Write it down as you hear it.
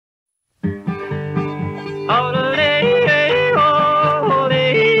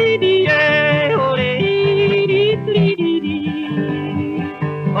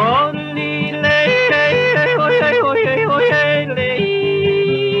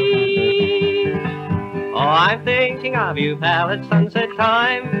I'm thinking of you, pal, at sunset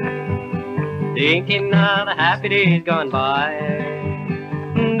time, thinking of the happy days gone by.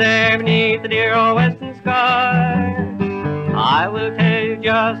 There beneath the dear old western sky, I will tell you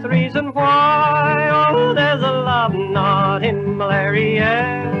just the reason why. Oh, there's a love knot in my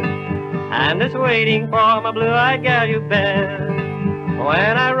Lariat, and it's waiting for my blue-eyed gal you bet.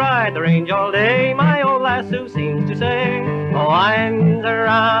 When I ride the range all day, my old lasso seems to say, oh, I'm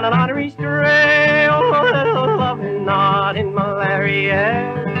around an honorary stray. Oh, there's a love knot in my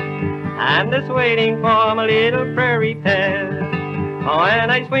Lariat, and it's waiting for my little prairie pet. Oh, when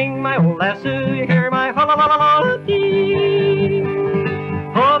I swing my old lasso, you hear my ho-la-la-la-la-dee.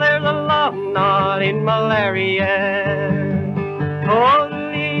 Oh, there's a love knot in my Lariat. Oh,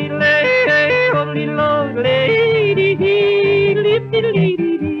 lee-lay, oh, lee-lo-lady, lee-dee-dee-dee-dee.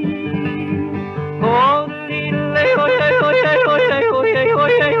 Oh, lee-lay, oh-yay, oh-yay, oh-yay, oh-yay,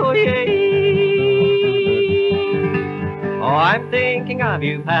 oh-yay, oh-yay. Oh, I'm thinking of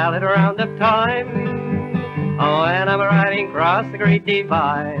you, pal, at round-up time. Oh, and I'm riding across the great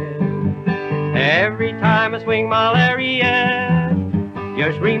divide. Every time I swing my Lariat,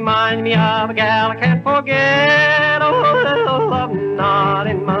 just remind me of a gal I can't forget. Oh, little love knot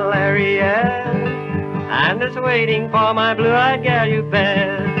in my Lariat, and it's waiting for my blue-eyed gal you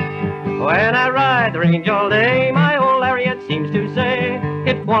bet. When I ride the range all day, my old Lariat seems to say,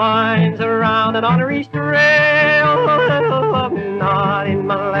 it winds around an honorary stray. Oh, little love knot in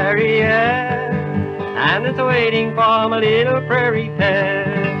my Lariat, and it's waiting for my little prairie pet.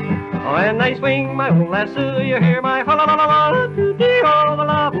 When I swing my old lasso, you hear my ho-la-la-la-la-dee. Oh, the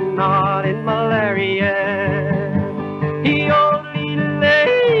love knot in my Lariat.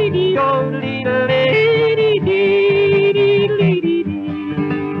 Yodeling, yodeling, lady, dee, dee, lady, dee.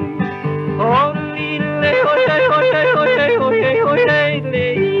 Oh, lee-lay, oh-yay, oh-yay, oh-yay, oh-yay, oh-yay,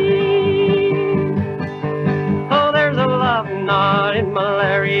 lee. Oh, there's a love knot in my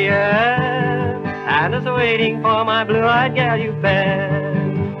Lariat, and it's waiting for my blue-eyed gal you bet.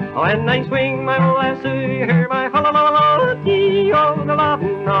 When I swing my old lasso, you hear my ho-la-la-la-la-dee. Oh, the love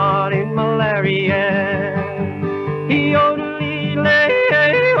knot in my Lariat. Yodeling,